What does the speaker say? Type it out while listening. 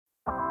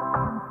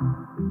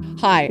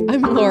Hi,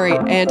 I'm Lori,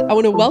 and I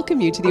want to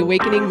welcome you to the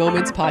Awakening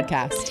Moments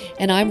podcast.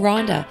 And I'm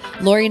Rhonda.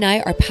 Lori and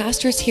I are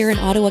pastors here in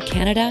Ottawa,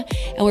 Canada,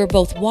 and we're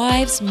both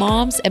wives,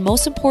 moms, and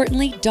most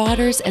importantly,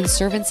 daughters and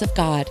servants of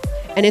God.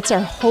 And it's our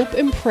hope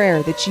and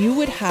prayer that you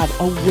would have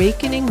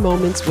awakening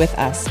moments with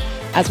us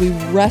as we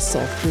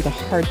wrestle through the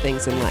hard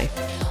things in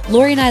life.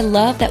 Lori and I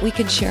love that we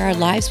can share our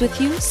lives with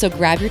you, so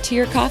grab your tea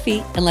or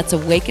coffee and let's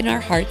awaken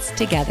our hearts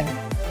together.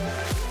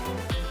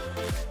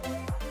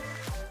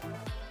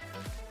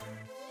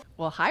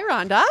 Well, hi,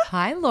 Rhonda.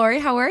 Hi, Lori.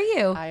 How are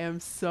you? I am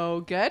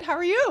so good. How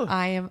are you?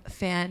 I am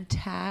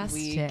fantastic.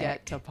 We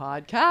get to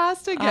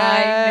podcast again.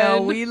 I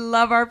know. We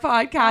love our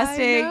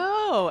podcasting. I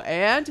know.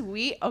 And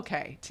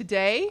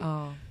today...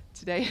 Oh.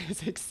 Today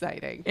is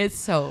exciting. It's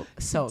so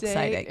exciting.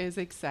 Today is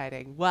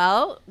exciting.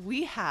 Well,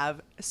 we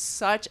have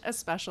such a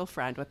special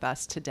friend with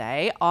us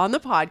today on the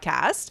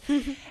podcast,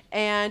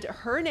 and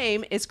her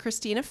name is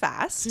Christina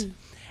Fast,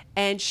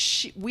 and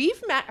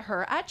we've met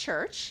her at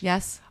church.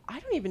 Yes. I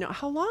don't even know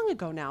how long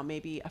ago now,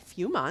 maybe a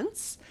few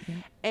months. Yeah.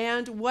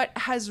 And what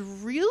has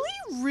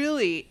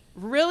really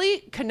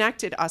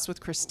connected us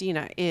with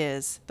Christina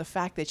is the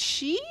fact that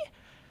she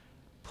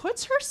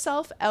puts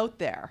herself out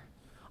there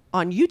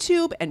on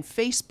YouTube and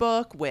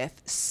Facebook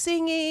with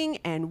singing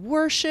and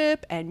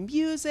worship and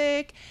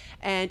music.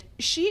 And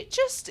she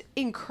just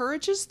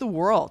encourages the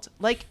world.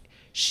 Like,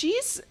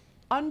 she's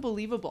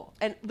unbelievable.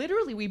 And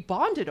literally, we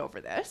bonded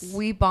over this. I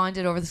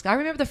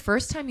remember the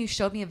first time you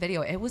showed me a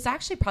video. It was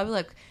actually probably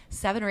like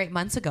 7 or 8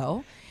 months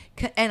ago.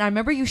 And I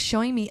remember you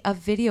showing me a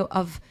video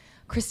of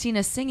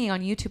Christina singing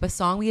on YouTube a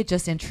song we had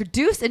just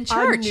introduced in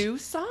church. A new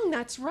song,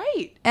 that's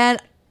right.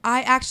 And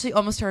I actually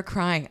almost started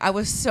crying. I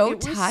was so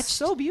touched. Was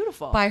so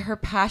beautiful by her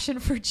passion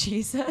for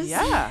Jesus.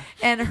 Yeah.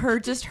 And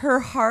her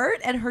heart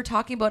and her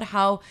talking about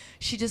how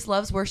she just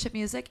loves worship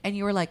music. And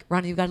you were like,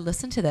 Rhonda, you've got to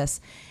listen to this.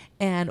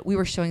 And we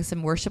were showing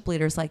some worship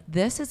leaders like,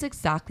 this is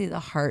exactly the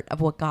heart of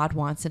what God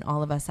wants in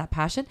all of us, that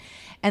passion.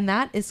 And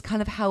that is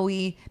kind of how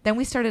we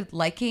started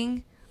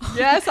liking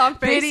yes, on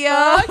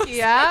Facebook.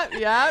 Yeah.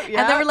 And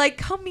then we're like,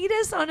 come meet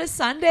us on a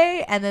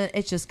Sunday. And then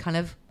it just kind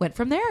of went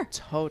from there.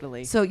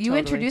 Totally. So you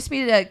introduced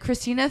me to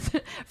Christina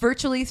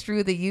virtually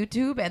through the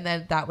YouTube, and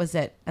then that was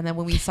it. And then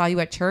when we saw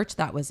you at church,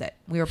 that was it.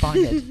 We were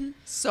bonded.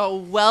 So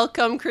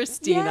welcome,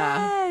 Christina.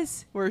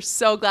 Yes. We're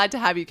so glad to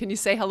have you. Can you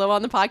say hello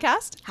on the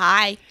podcast?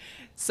 Hi.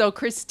 So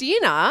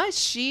Christina,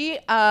 she,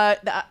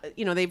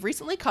 they've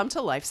recently come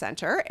to Life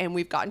Center and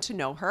we've gotten to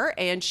know her,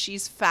 and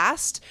she's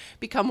fast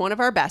become one of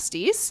our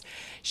besties.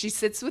 She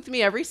sits with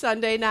me every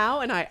Sunday now,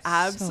 and I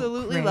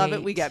absolutely love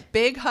it. We get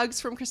big hugs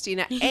from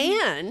Christina,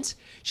 and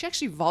she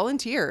actually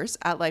volunteers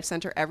at Life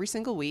Center every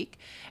single week,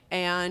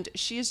 and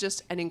she is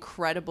just an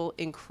incredible,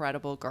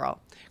 incredible girl.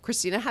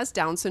 Christina has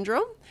Down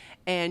syndrome,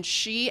 and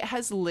she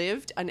has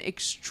lived an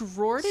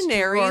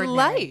extraordinary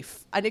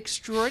life.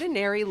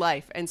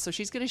 And so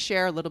she's going to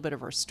share a little bit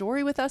of her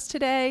story with us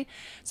today,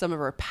 some of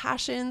her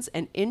passions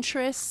and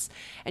interests.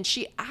 And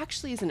she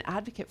actually is an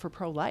advocate for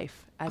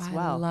pro-life as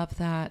well. I love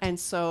that. And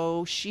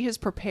so she has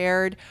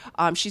prepared,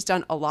 she's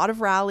done a lot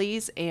of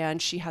rallies,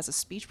 and she has a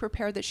speech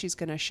prepared that she's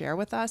going to share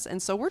with us. And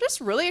so we're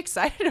just really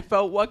excited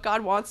about what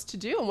God wants to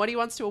do and what he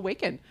wants to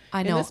awaken.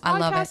 I know. I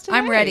love it. Today.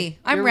 I'm ready.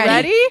 You're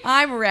ready?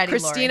 I'm ready,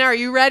 Christina, Lori. are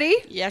you ready?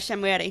 Yes,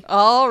 I'm ready.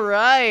 All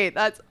right.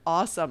 That's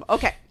awesome.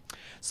 Okay.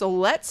 So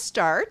let's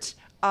start.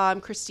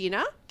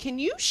 Christina, can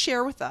you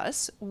share with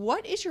us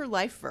what is your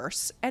life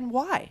verse and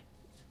why?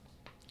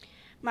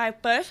 My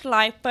first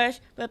life verse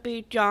will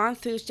be John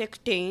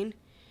 3:16,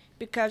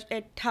 because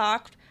it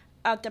talks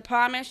of the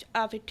promise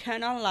of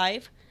eternal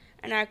life,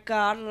 and that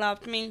God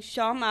loved me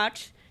so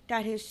much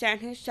that he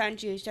sent his son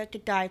Jesus to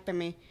die for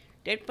me.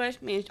 This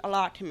verse means a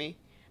lot to me.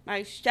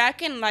 My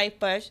second life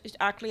verse is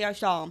actually a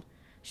psalm,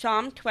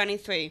 Psalm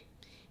 23.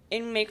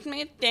 It makes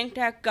me think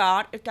that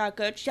God is our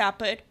good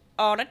shepherd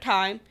all the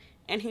time,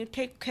 and he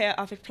takes care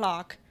of his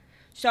flock.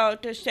 So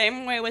the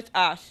same way with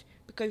us,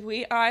 because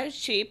we are his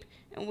sheep,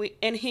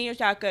 and he is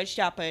our good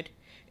shepherd.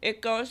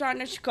 It goes on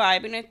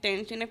describing the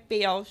things in the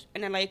fields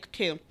and the lake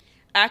too.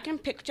 I can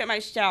picture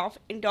myself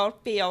in those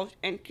fields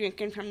and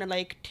drinking from the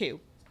lake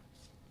too.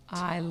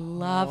 I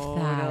love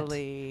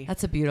Totally. that.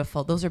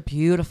 Those are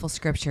beautiful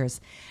scriptures.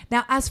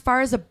 Now, as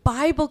far as a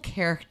Bible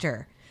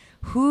character,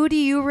 who do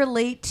you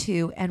relate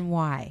to and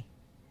why?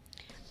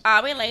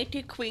 I relate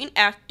to Queen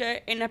Esther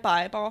in the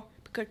Bible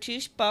because she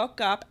spoke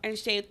up and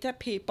saved the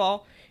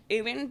people,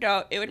 even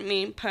though it would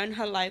mean putting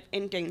her life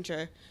in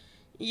danger.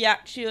 Yet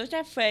she was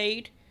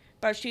afraid,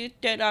 but she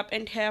stood up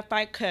in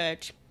terrified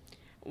courage.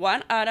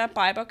 One other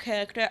Bible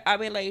character I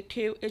relate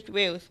to is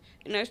Ruth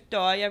in the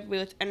story of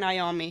Ruth and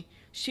Naomi.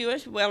 She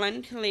was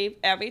willing to leave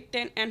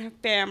everything and her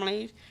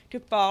family to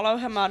follow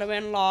her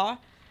mother-in-law.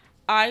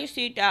 I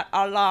see that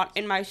a lot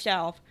in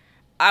myself.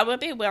 I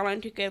would be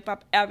willing to give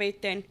up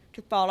everything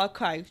to follow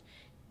Christ,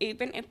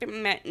 even if it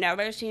meant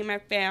never seeing my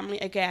family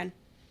again.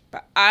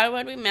 But I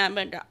would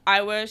remember that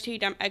I will see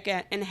them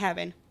again in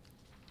heaven.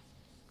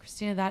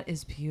 Christina, that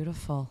is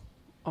beautiful.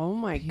 Oh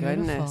my Beautiful.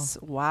 goodness.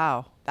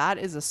 Wow. That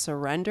is a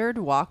surrendered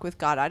walk with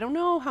God. I don't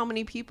know how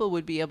many people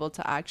would be able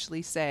to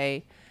actually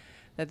say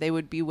that they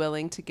would be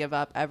willing to give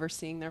up ever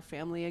seeing their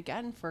family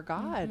again for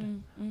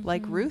God,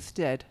 like Ruth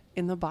did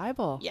in the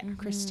Bible. Yeah.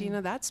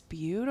 Christina, that's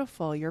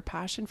beautiful. Your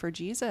passion for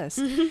Jesus.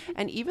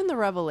 And even the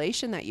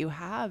revelation that you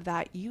have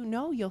that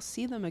you'll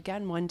see them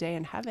again one day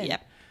in heaven.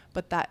 Yep.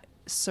 But that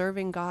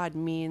serving God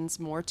means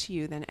more to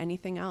you than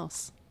anything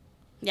else.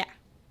 Yeah.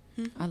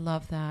 I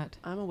love that.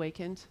 I'm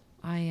awakened.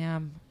 I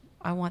am.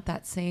 I want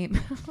that same.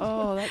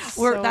 Oh, that's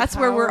That's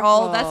where we're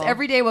all. That's powerful.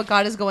 every day what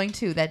God is going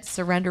to. That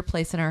surrender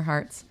place in our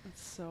hearts.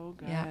 That's so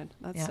good. Yeah.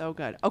 That's Yeah. so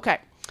good. Okay.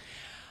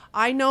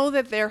 I know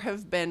that there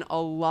have been a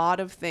lot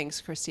of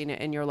things, Christina,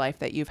 in your life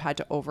that you've had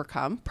to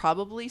overcome,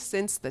 probably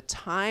since the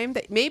time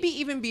that maybe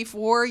even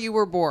before you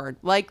were born,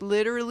 like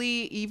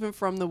literally even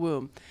from the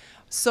womb.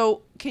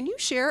 So can you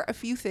share a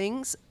few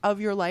things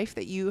of your life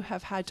that you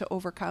have had to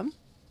overcome?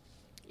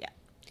 Yeah.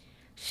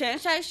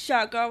 Since I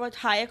struggle with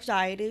high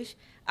anxieties,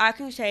 I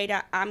can say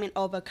that I'm an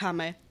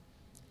overcomer.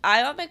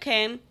 I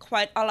overcame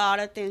quite a lot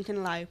of things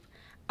in life.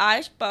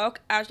 I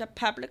spoke as a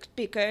public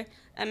speaker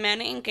at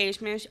many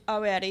engagements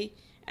already,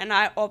 and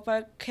I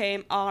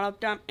overcame all of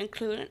them,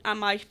 including a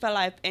March for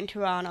Life in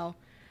Toronto.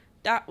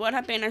 That would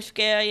have been the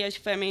scariest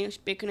for me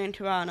speaking in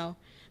Toronto,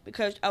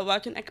 because I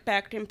wasn't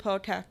expecting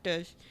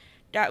protesters.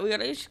 That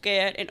really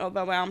scared and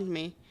overwhelmed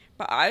me,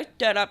 but I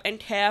stood up in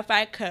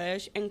terrified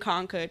courage and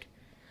conquered.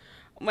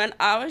 When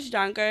I was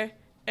younger,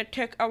 it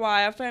took a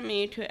while for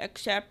me to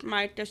accept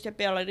my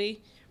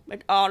disability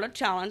with all the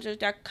challenges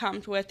that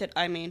comes with it,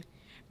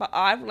 but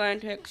I've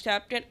learned to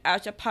accept it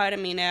as a part of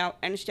me now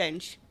and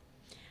since.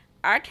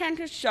 I tend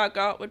to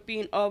struggle with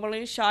being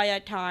overly shy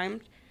at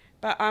times,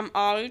 but I'm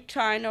always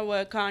trying to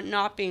work on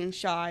not being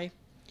shy.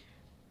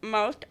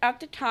 Most of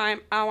the time,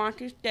 I want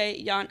to stay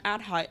young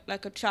at heart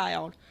like a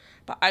child,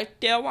 but I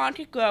still want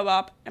to grow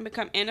up and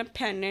become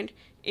independent,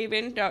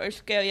 even though it's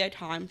scary at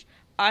times.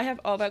 I have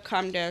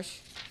overcome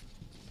this.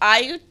 I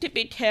used to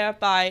be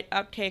terrified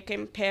of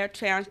taking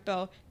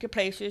paratransport to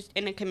places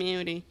in the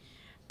community,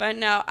 but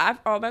now I've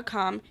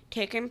overcome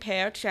taking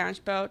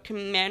paratransport to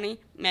many,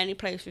 many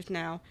places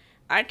now.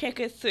 I take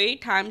it 3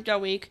 times a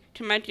week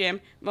to my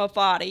gym,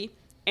 Mofati,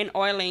 in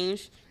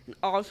Orleans, and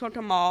also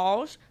to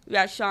malls,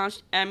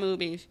 restaurants, and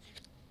movies.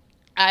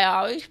 I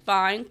always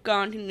find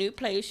going to new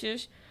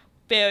places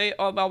very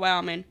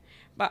overwhelming,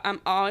 but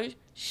I'm always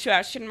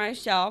stretching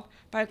myself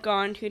by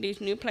going to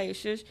these new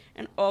places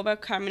and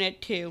overcoming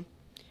it too.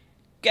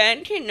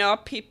 Getting to know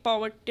people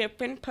with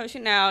different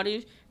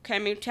personalities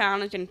can be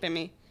challenging for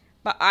me,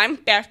 but I'm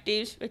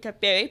besties with a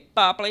very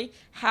bubbly,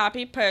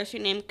 happy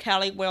person named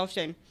Kelly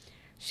Wilson.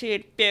 She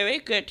is very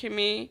good to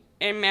me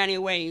in many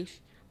ways.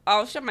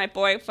 Also, my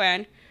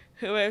boyfriend,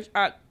 who is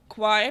a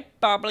quiet,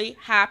 bubbly,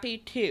 happy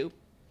too.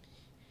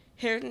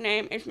 His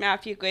name is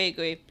Matthew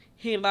Gregory.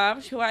 He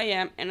loves who I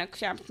am and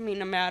accepts me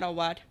no matter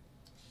what.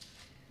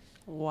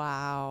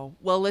 Wow.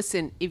 Well,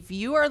 listen, if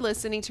you are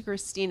listening to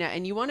Christina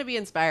and you want to be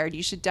inspired,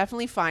 you should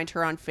definitely find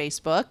her on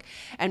Facebook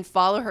and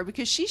follow her,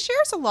 because she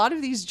shares a lot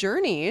of these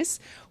journeys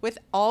with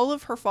all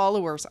of her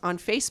followers on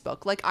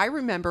Facebook. Like, I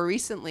remember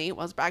recently,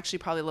 well, it was actually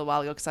probably a little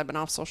while ago because I've been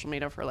off social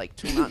media for like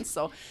 2 months.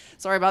 So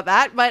sorry about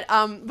that. But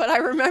I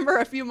remember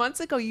a few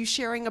months ago you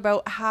sharing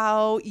about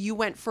how you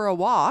went for a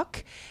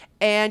walk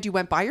and you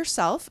went by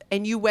yourself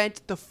and you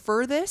went the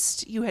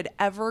furthest you had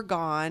ever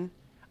gone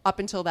up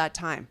until that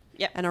time.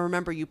 Yep. And I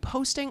remember you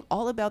posting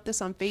all about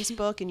this on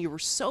Facebook, and you were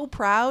so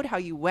proud how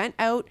you went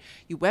out,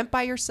 you went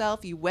by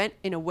yourself, you went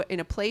in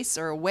a place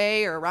or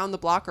away or around the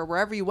block or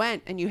wherever you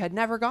went, and you had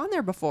never gone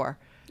there before.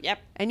 Yep.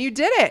 And you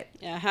did it.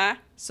 Uh-huh.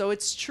 So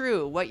it's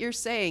true what you're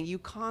saying. You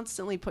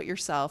constantly put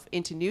yourself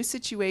into new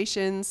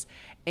situations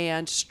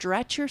and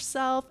stretch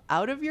yourself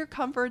out of your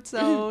comfort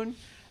zone.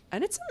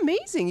 And it's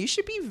amazing. You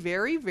should be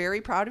very,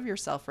 very proud of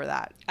yourself for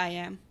that. I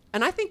am.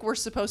 And I think we're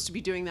supposed to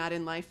be doing that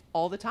in life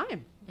all the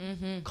time,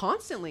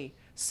 constantly.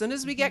 As soon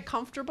as we get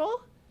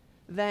comfortable,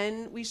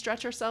 then we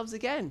stretch ourselves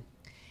again.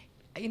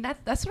 I mean,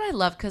 that's what I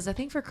love, because I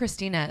think for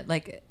Christina,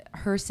 like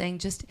her saying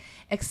just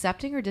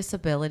accepting her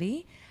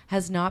disability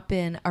has not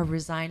been a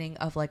resigning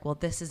of like, well,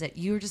 this is it.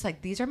 You're just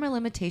like, these are my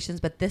limitations,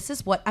 but this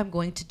is what I'm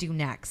going to do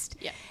next.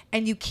 Yeah.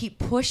 And you keep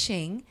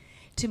pushing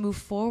to move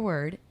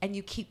forward, and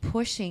you keep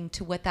pushing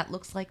to what that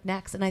looks like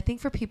next. And I think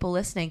for people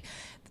listening,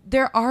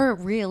 there are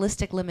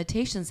realistic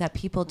limitations that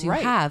people do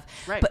have,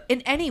 but in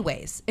any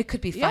ways, it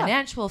could be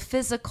financial,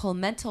 physical,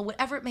 mental,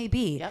 whatever it may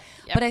be. Yep.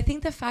 But I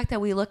think the fact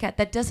that we look at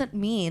that doesn't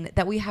mean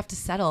that we have to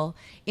settle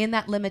in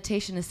that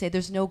limitation and say,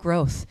 there's no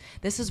growth.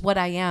 This is what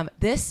I am.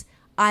 This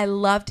I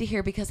love to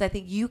hear, because I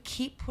think you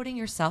keep putting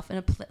yourself in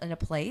a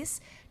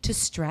place to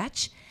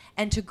stretch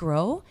and to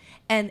grow.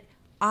 And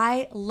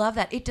I love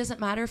that. It doesn't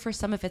matter for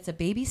some if it's a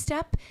baby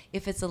step,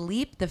 if it's a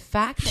leap. The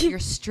fact that you're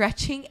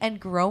stretching and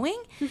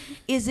growing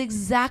is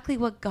exactly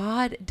what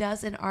God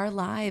does in our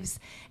lives.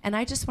 And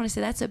I just want to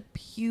say that's a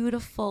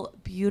beautiful,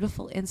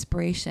 beautiful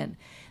inspiration,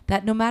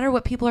 that no matter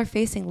what people are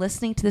facing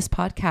listening to this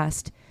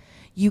podcast,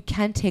 you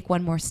can take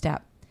one more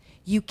step.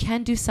 You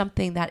can do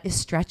something that is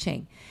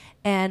stretching.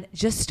 and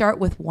just start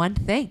with one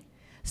thing.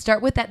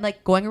 Start with that,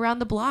 like going around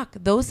the block.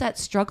 Those that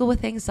struggle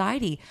with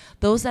anxiety,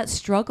 those that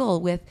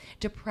struggle with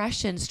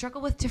depression,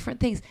 struggle with different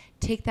things,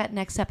 take that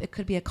next step. It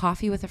could be a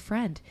coffee with a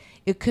friend.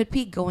 It could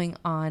be going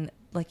on,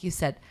 like you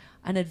said,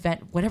 an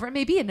event, whatever it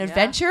may be, an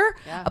adventure,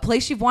 a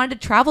place you've wanted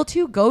to travel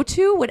to, go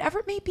to, whatever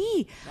it may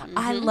be.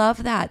 I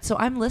love that. So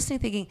I'm listening,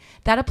 thinking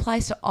that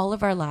applies to all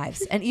of our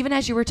lives. And even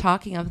as you were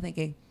talking, I'm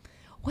thinking,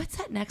 what's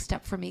that next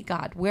step for me,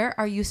 God? Where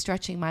are you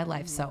stretching my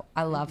life? So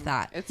I love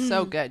that. It's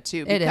so good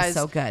too. It is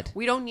so good.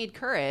 We don't need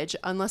courage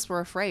unless we're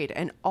afraid.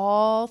 And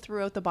all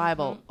throughout the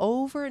Bible,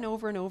 over and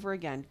over and over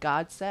again,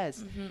 God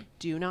says,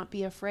 do not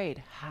be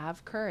afraid.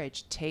 Have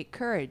courage. Take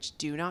courage.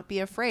 Do not be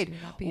afraid. Do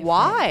not be afraid.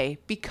 Why?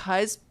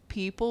 Because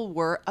people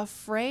were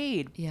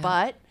afraid. Yeah.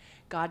 But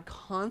God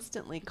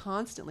constantly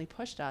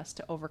pushed us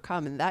to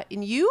overcome.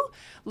 And you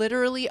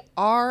literally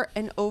are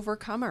an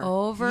overcomer.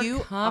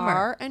 You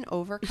are an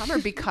overcomer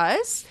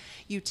because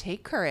you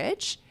take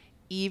courage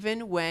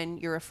even when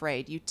you're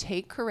afraid. You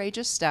take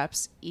courageous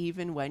steps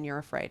even when you're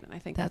afraid. And I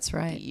think that's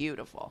right.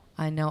 Beautiful.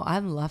 I know.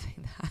 I'm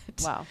loving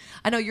that. Wow.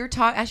 I know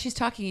as she's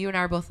talking, you and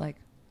I are both like,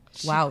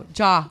 wow,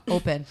 jaw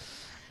open.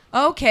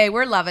 Okay,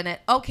 we're loving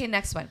it. Okay,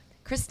 next one.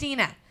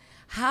 Christina,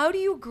 how do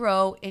you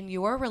grow in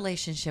your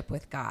relationship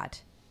with God?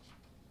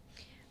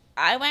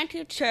 I went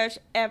to church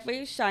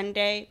every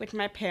Sunday with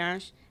my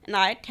parents, and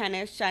I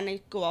attended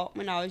Sunday school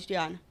when I was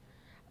young.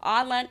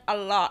 I learned a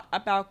lot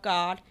about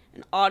God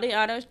and all the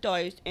other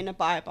stories in the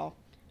Bible.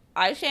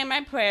 I say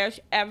my prayers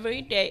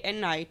every day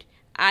and night.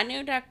 I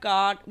knew that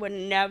God would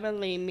never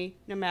leave me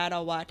no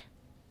matter what.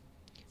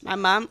 My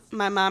mom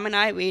and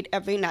I read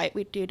every night.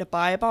 We do the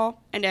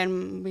Bible, and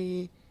then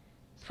we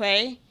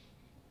pray,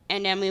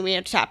 and then we read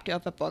a chapter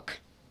of a book.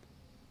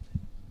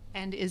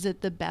 And is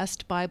it the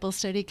best Bible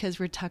study because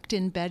we're tucked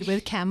in bed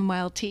with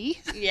chamomile tea?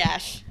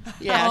 Yes.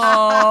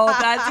 Oh,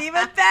 that's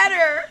even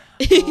better.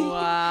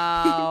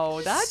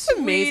 Wow, that's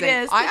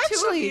amazing. Sweetest, the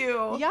two of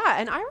you. Yeah,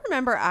 and I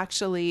remember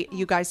actually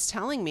you guys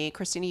telling me,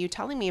 Christina, you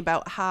telling me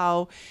about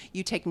how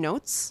you take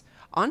notes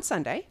on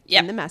Sunday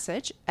in the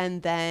message,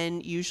 and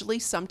then usually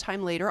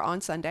sometime later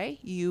on Sunday,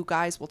 you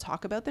guys will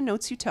talk about the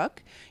notes you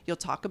took. You'll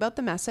talk about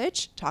the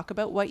message, talk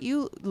about what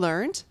you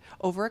learned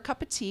over a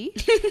cup of tea,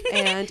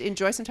 and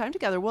enjoy some time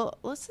together. Well,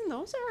 listen,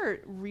 those are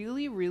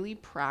really, really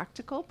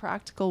practical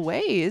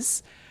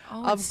ways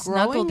of growing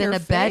snuggled your in a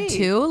faith. bed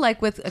too, like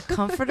with a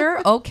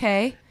comforter.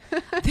 Okay.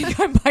 I think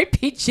I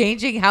might be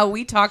changing how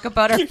we talk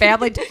about our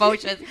family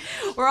devotions.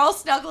 We're all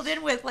snuggled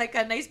in with like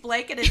a nice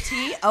blanket and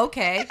tea.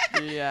 Okay.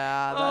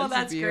 Yeah,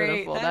 that's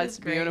beautiful. Great. That's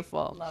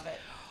beautiful. Love it.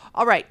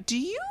 All right. Do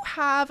you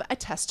have a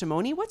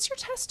testimony? What's your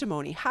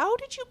testimony? How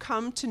did you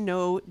come to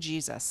know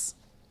Jesus?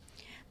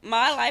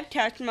 My life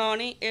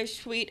testimony is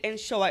sweet and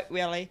short,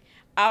 really.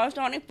 I was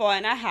only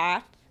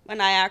 4.5 when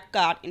I asked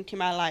God into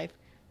my life.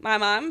 My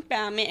mom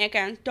found me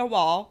against the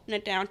wall in the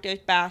downstairs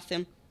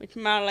bathroom with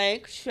my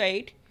legs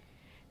straight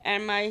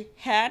and my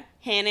head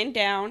hanging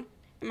down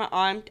and my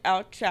arms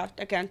outstretched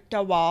against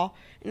the wall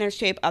in the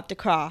shape of the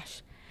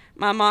cross.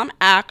 My mom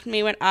asked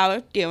me what I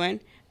was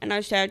doing, and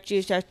I said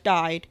Jesus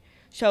died.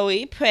 So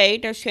we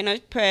prayed the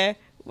sinner's prayer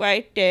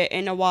right there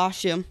in the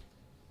washroom.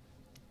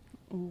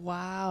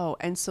 Wow.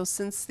 And so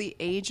since the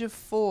age of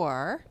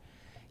 4,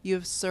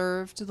 you've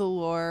served the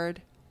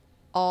Lord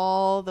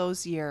all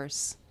those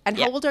years. And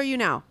how old are you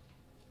now?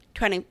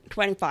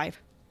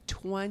 25.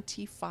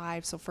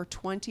 25. So for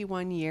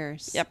 21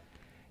 years. Yep.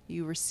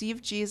 You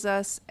received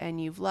Jesus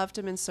and you've loved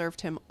him and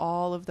served him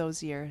all of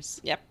those years.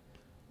 Yep.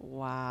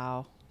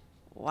 Wow.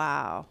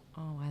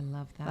 Oh, I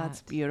love that.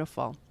 That's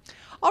beautiful.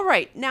 All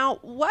right. Now,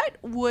 what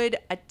would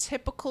a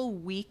typical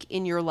week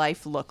in your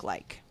life look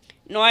like?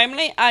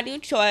 Normally, I do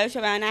chores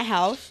around the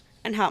house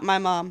and help my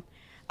mom.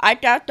 I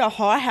dust the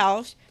whole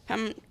house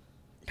from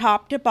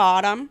top to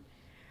bottom.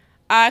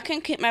 I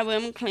can keep my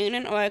room clean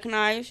and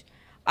organized.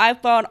 I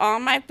fold all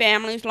my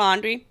family's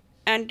laundry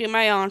and do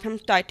my own from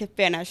start to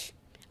finish.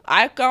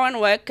 I go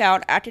and work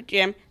out at the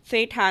gym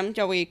 3 times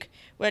a week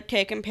with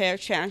taking care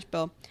of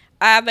transport.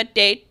 I have a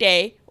date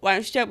day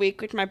once a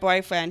week with my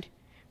boyfriend.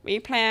 We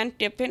plan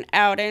different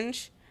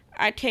outings.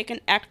 I take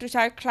an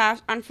exercise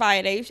class on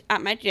Fridays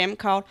at my gym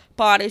called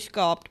Body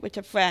Sculpt with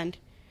a friend.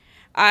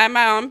 I have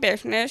my own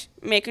business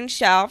making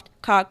shelves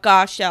called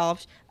God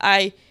Shelves.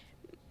 I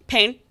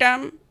paint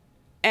them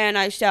and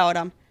I sell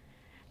them.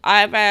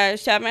 I have a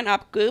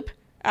 7-Up group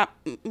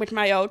with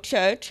my old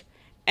church,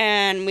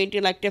 and we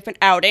do like different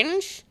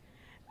outings.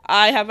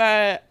 I have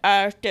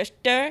a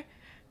sister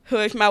who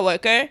is my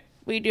worker.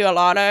 We do a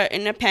lot of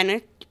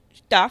independent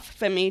stuff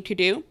for me to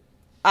do.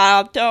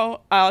 I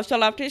also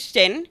love to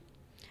sing.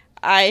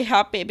 I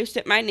help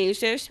babysit my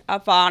nieces,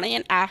 Avani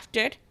and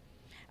Astrid.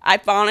 I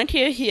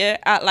volunteer here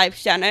at Life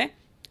Center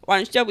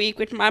once a week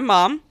with my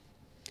mom.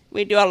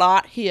 We do a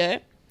lot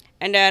here.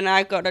 And then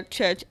I go to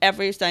church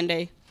every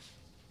Sunday.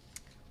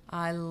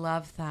 I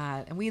love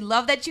that. And we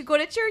love that you go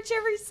to church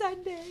every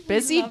Sunday.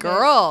 Busy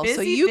girl. Busy,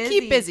 so you busy.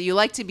 keep busy. You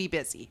like to be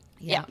busy.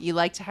 Yeah. You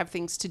like to have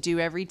things to do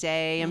every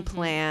day and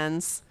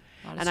plans.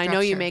 A lot of And I know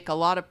you structure. make a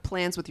lot of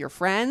plans with your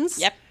friends.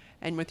 Yep.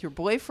 and with your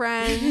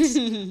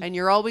boyfriend, and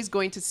you're always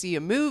going to see a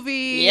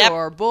movie Yep.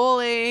 or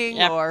bowling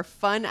Yep. or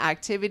fun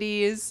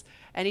activities.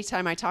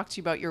 Anytime I talk to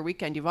you about your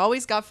weekend, you've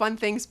always got fun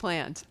things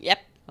planned. Yep.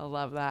 I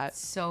love that.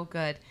 So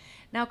good.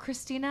 Now,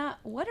 Christina,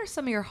 what are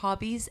some of your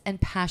hobbies and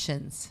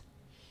passions?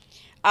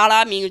 I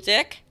love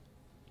music.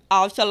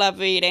 Also love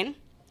reading.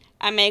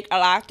 I make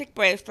elastic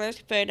bracelets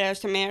for the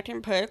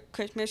Samaritan Purse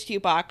Christmas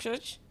shoe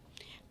boxes.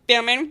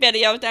 Filming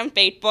videos on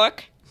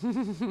Facebook.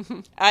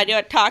 I do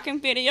a talking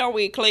video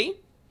weekly.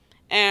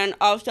 And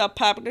also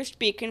public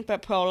speaking for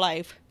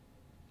pro-life.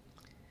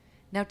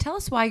 Now, tell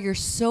us why you're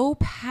so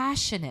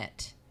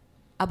passionate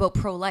about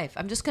pro-life.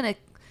 I'm just going to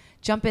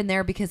jump in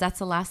there because that's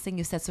the last thing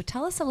you said. So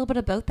tell us a little bit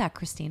about that,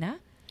 Christina.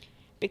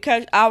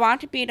 Because I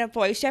want to be the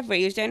voice of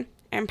reason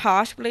and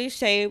possibly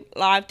save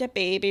lives of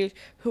babies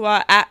who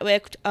are at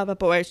risk of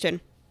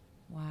abortion.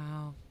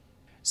 Wow.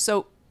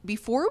 So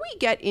before we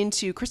get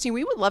into, Christine,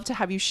 we would love to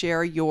have you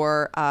share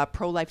your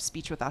pro-life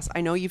speech with us.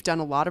 I know you've done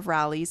a lot of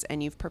rallies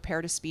and you've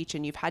prepared a speech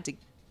and you've had to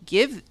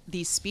give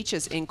these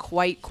speeches in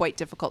quite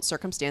difficult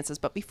circumstances.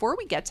 But before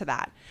we get to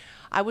that,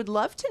 I would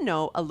love to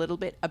know a little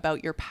bit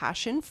about your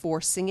passion for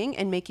singing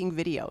and making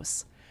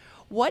videos.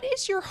 What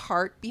is your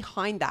heart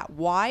behind that?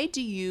 Why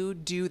do you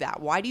do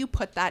that? Why do you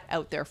put that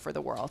out there for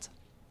the world?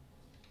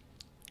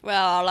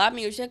 Well, I love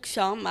music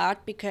so much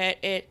because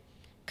it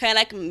kind of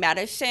like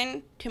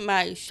medicine to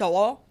my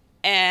soul.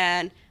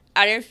 And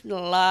I just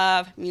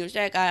love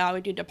music. I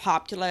always do the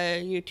popular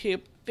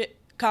YouTube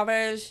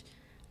covers,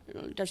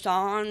 the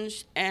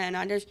songs, and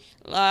I just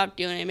love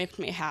doing it. It makes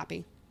me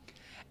happy.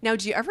 Now,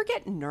 do you ever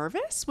get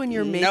nervous when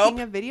you're Nope. making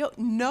a video?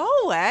 No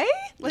way.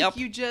 Like Nope.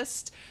 you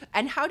just,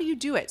 and how do you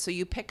do it? So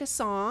you pick a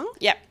song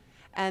Yep.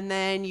 and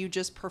then you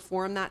just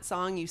perform that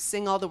song. You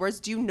sing all the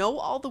words. Do you know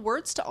all the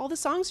words to all the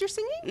songs you're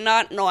singing?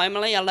 Not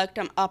normally. I look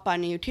them up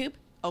on YouTube,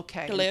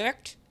 Okay. the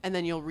lyrics. And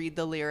then you'll read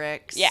the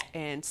lyrics Yeah.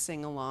 and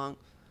sing along.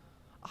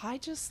 I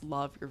just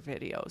love your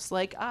videos.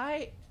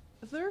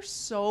 They're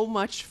so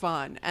much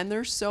fun and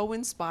they're so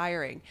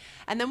inspiring.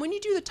 And then when you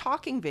do the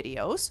talking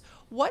videos,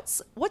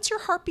 what's your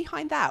heart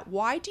behind that?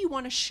 Why do you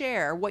want to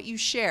share what you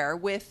share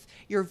with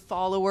your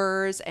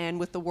followers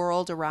and with the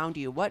world around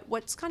you?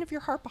 What's kind of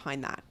your heart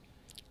behind that?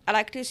 I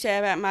like to share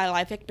about my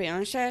life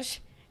experiences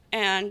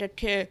and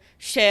to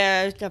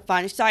share the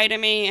fun side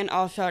of me and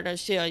also the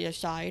serious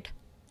side.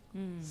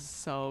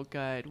 So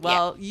good.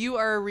 Well, you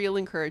are a real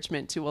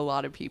encouragement to a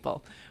lot of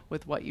people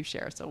with what you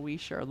share. So we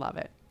sure love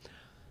it.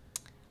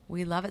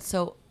 We love it.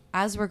 So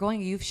as we're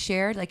going, you've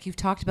shared, like you've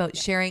talked about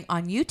sharing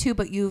on YouTube,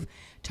 but you've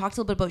talked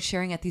a little bit about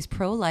sharing at these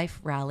pro-life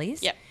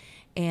rallies. Yep.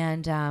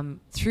 And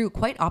through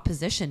quite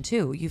opposition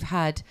too. You've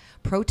had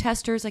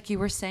protesters, like you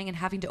were saying, and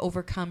having to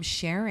overcome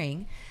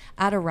sharing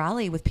at a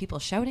rally with people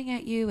shouting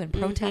at you and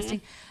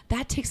protesting.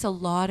 That takes a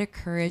lot of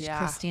courage, Yeah.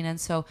 Christine.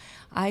 And so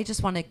I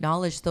just want to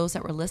acknowledge those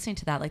that were listening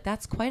to that. Like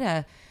that's quite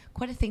a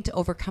thing to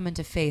overcome and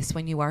to face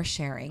when you are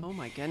sharing. Oh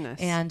my goodness.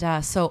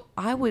 And so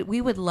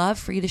we would love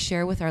for you to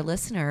share with our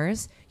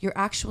listeners your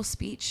actual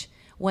speech,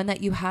 one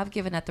that you have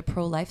given at the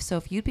pro-life. So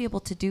if you'd be able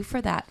to do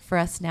for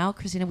us now,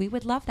 Christina, we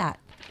would love that.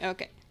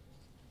 Okay.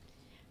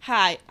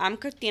 Hi, I'm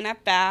Christina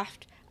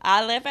Baft.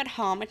 I live at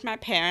home with my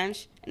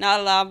parents, and I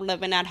love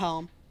living at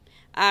home.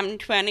 I'm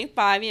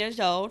 25 years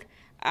old.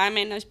 I'm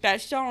in the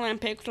Special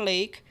Olympics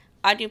League.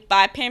 I do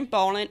biplane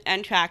bowling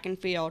and track and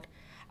field.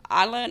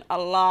 I learn a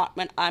lot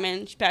when I'm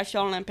in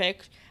Special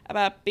Olympics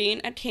about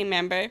being a team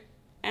member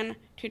and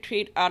to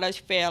treat others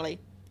fairly.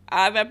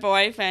 I have a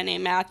boyfriend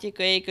named Matthew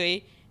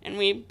Gregory, and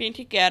we've been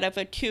together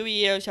for 2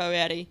 years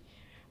already.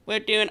 We're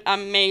doing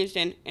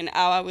amazing in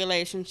our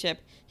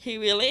relationship. He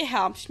really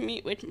helps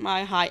me with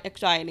my high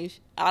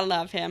anxieties. I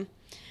love him.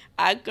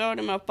 I go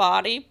to my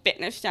body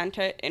fitness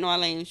center in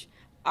Orleans.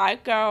 I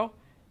go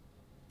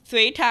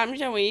 3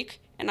 times a week,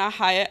 and I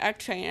hire a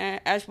trainer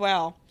as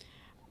well.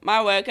 My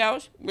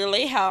workouts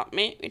really help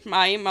me with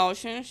my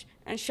emotions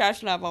and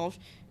stress levels.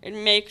 It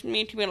makes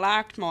me to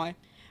relax more.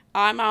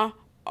 I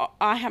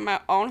have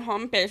my own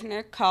home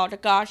business called the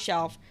God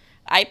Shelf.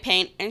 I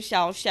paint and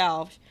sell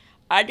shelves.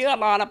 I do a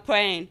lot of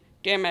praying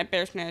during my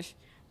business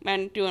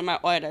when doing my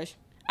orders.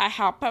 I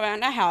help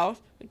around the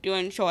house with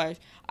doing chores.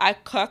 I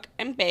cook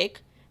and bake.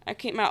 I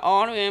keep my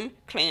own room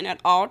clean at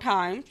all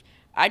times.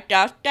 I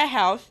dust the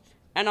house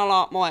and a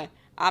lot more.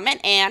 I'm an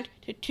aunt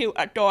to 2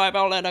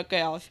 adorable little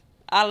girls.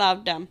 I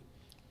love them.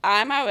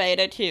 I'm a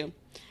writer too.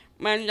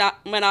 When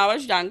I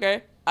was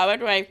younger, I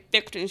would write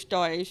fiction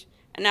stories,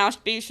 and now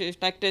speeches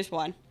like this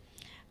one.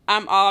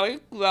 I'm always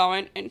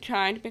growing and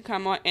trying to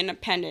become more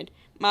independent.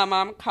 My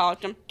mom calls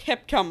them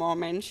tiptoe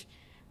moments,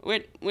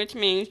 which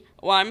means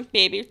one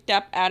baby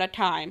step at a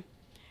time.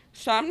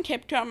 Some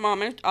tiptoe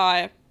moments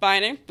are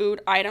finding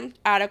food items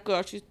at a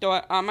grocery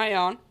store on my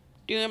own,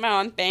 doing my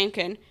own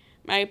banking.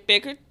 My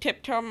biggest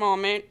tiptoe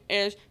moment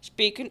is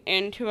speaking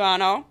in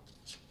Toronto.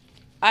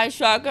 I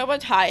struggle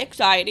with high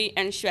anxiety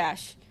and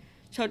stress,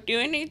 so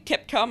doing these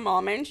tiptoe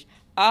moments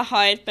are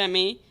hard for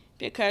me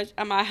because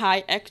of my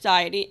high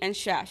anxiety and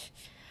stress.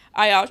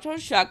 I also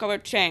struggle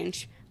with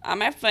change.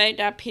 I'm afraid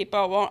that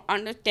people won't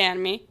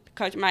understand me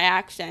because of my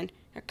accent,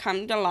 that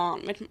comes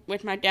along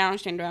with my Down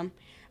syndrome.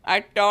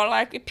 I don't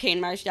like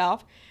repeating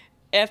myself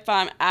if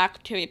I'm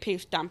asked to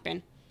repeat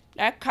something.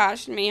 That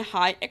causes me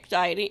high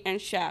anxiety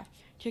and stress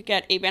to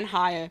get even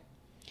higher.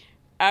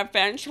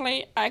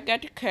 Eventually, I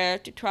get the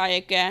courage to try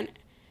again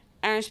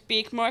and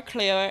speak more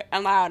clearer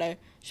and louder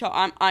so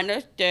I'm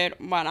understood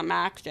what I'm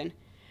asking.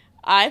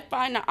 I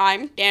find that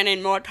I'm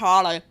standing more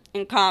taller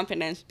in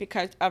confidence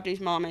because of these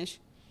moments.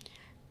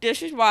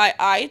 This is why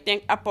I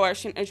think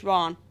abortion is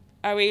wrong.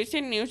 A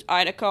recent news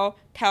article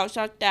tells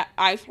us that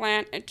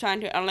Iceland is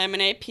trying to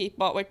eliminate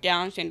people with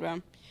Down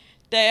syndrome.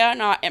 They are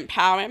not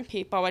empowering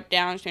people with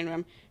Down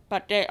syndrome,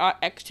 but they are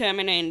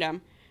exterminating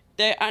them.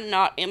 They are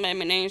not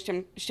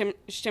eliminating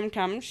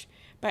symptoms,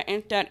 but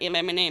instead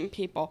eliminating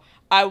people.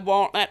 I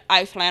won't let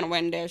Iceland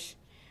win this.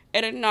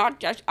 It is not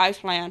just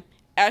Iceland.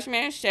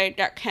 Estimates say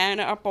that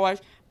Canada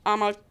aborts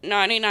almost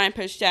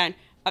 99%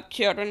 of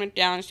children with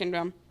Down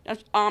syndrome.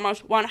 That's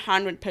almost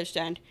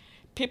 100%.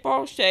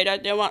 People say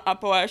that they want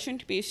abortion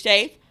to be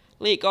safe,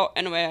 legal,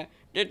 and rare.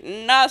 There's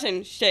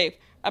nothing safe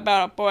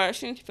about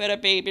abortions for the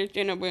babies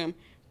in the womb.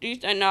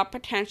 These are not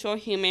potential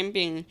human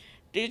beings.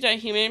 These are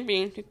human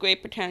beings with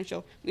great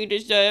potential. We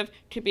deserve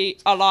to be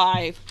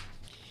alive.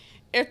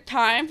 It's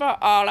time for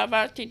all of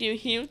us to do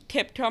huge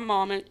tiptoe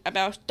moments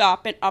about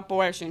stopping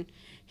abortion.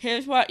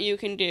 Here's what you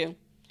can do.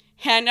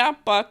 Hand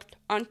out books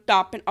on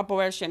stopping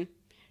abortion.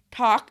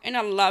 Talk in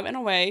a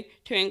loving way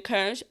to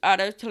encourage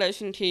others to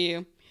listen to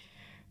you.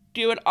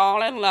 Do it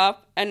all in love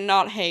and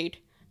not hate.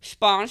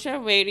 Sponsor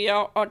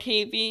radio or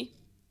TV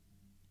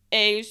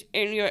ads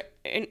in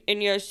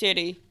your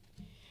city.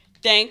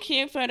 Thank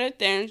you for the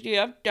things you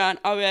have done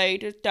already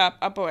to stop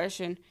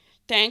abortion.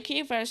 Thank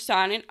you for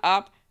signing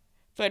up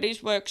for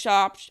these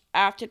workshops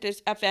after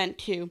this event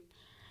too.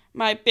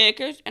 My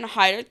biggest and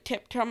highest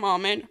tiptoe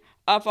moment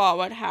of all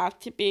would have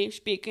to be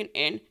speaking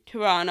in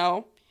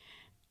Toronto.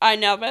 I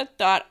never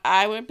thought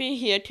I would be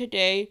here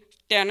today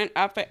standing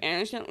up for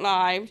innocent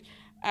lives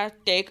at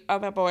stake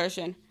of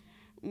abortion.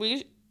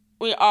 We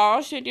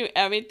all should do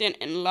everything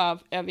in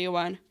love,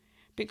 everyone,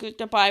 because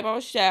the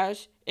Bible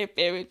says it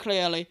very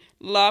clearly.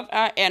 Love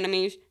our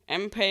enemies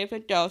and pray for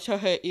those who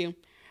hurt you.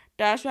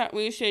 That's what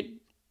we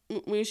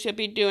should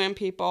be doing,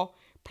 people.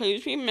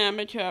 Please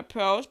remember to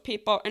approach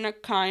people in a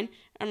kind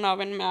and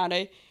loving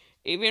manner,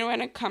 even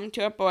when it comes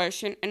to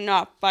abortion and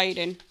not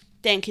fighting.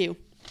 Thank you.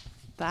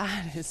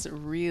 That is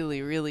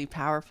really, really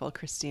powerful,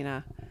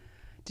 Christina.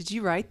 Did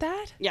you write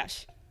that?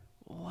 Yes.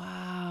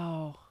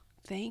 Wow.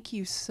 Thank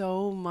you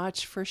so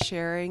much for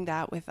sharing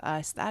that with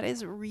us. That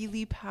is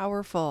really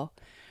powerful.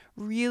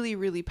 Really,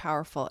 really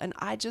powerful. And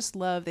I just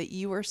love that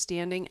you are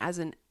standing as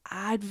an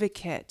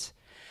advocate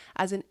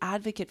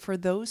for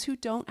those who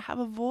don't have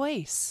a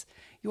voice.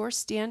 You're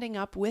standing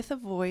up with a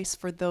voice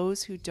for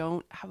those who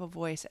don't have a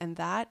voice. And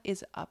that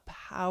is a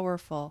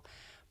powerful,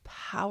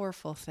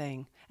 powerful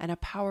thing and a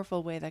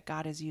powerful way that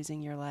God is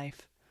using your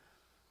life.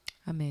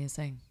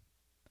 Amazing.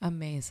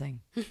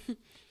 Amazing.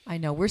 I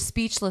know. We're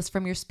speechless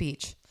from your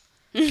speech.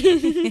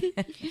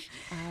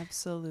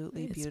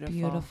 Absolutely It's beautiful.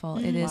 beautiful.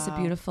 It is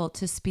beautiful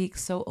to speak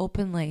so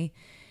openly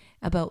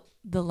about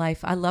the life.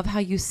 I love how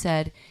you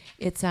said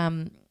it's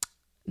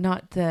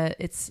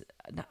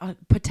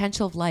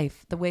potential of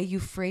life. The way you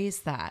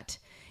phrase that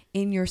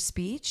in your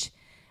speech,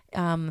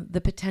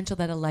 the potential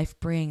that a life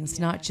brings,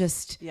 not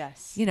just,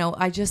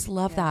 I just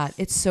love that.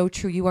 It's so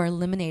true. You are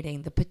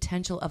eliminating the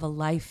potential of a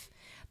life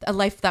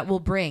that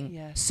will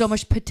bring so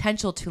much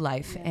potential to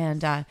life.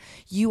 And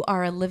you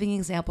are a living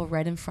example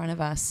right in front of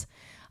us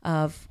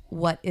of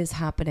what is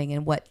happening,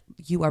 and what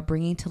you are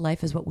bringing to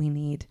life is what we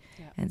need.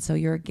 And so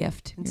you're a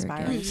gift.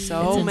 Inspiring It's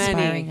so many.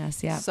 inspiring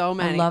us. Yeah. So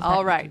many. I love that All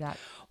you do right. that.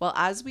 Well,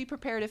 as we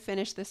prepare to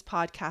finish this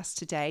podcast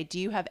today, do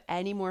you have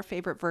any more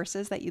favorite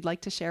verses that you'd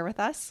like to share with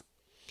us?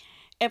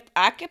 If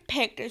I could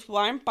pick just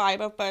one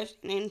Bible verse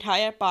in the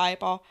entire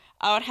Bible,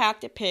 I would have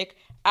to pick,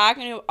 I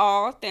can do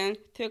all things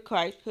through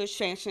Christ who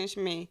strengthens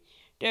me.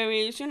 The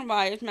reason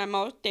why it's my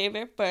most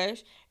favorite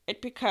verse is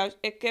because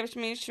it gives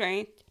me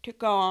strength to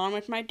go on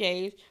with my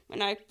days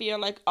when I feel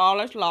like all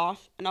is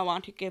lost and I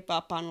want to give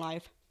up on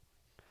life.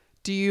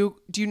 Do you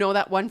know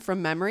that one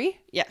from memory?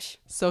 Yes.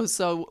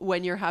 So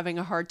when you're having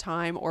a hard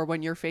time or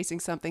when you're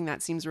facing something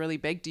that seems really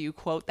big, do you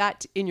quote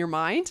that in your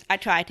mind? I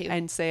try to.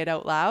 And say it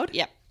out loud?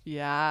 Yep.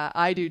 Yeah,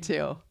 I do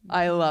too.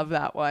 I love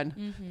that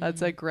one.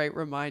 That's a great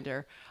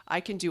reminder.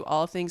 I can do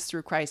all things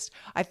through Christ.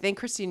 I think,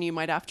 Christine, you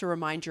might have to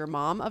remind your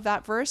mom of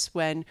that verse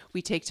when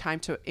we take time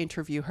to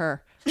interview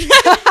her.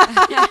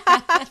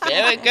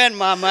 Very good,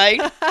 Mom,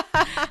 right?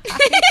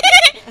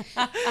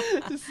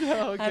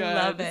 So good. I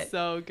love it.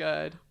 So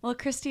good. Well,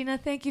 Christina,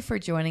 thank you for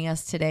joining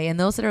us today. And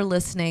those that are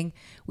listening,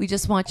 we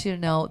just want you to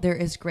know there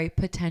is great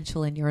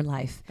potential in your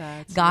life.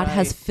 That's God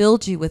has right.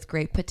 filled you with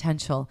great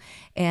potential.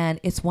 And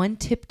it's one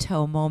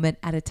tiptoe moment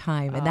at a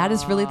time. And that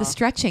is really the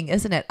stretching,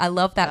 isn't it? I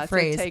love that That's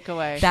phrase. a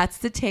takeaway. That's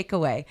the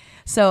takeaway.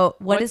 So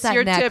what is that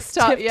your next?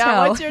 tiptoe?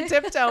 Yeah, what's your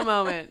tiptoe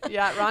moment?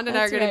 Yeah, Rhonda and I are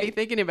That's going to be right.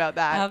 thinking about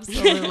that.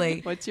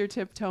 Absolutely. What's your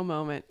tiptoe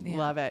moment? Yeah.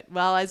 Love it.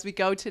 Well, as we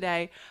go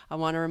today, I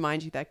want to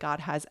remind you that God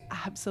has has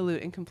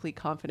absolute and complete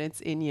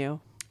confidence in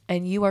you.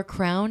 And you are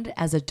crowned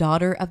as a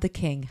daughter of the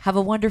King. Have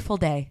a wonderful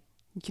day.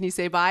 Can you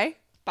say bye?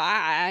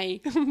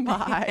 Bye.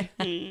 Bye.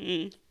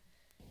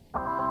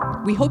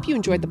 We hope you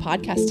enjoyed the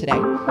podcast today.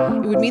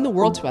 It would mean the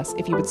world to us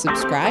if you would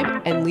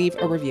subscribe and leave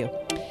a review.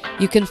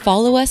 You can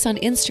follow us on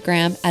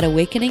Instagram at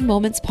Awakening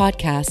Moments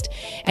Podcast,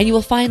 and you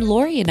will find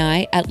Lori and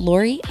I at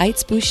Lori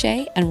Eitz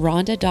Boucher and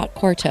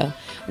Rhonda.Corto.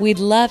 We'd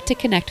love to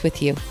connect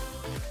with you.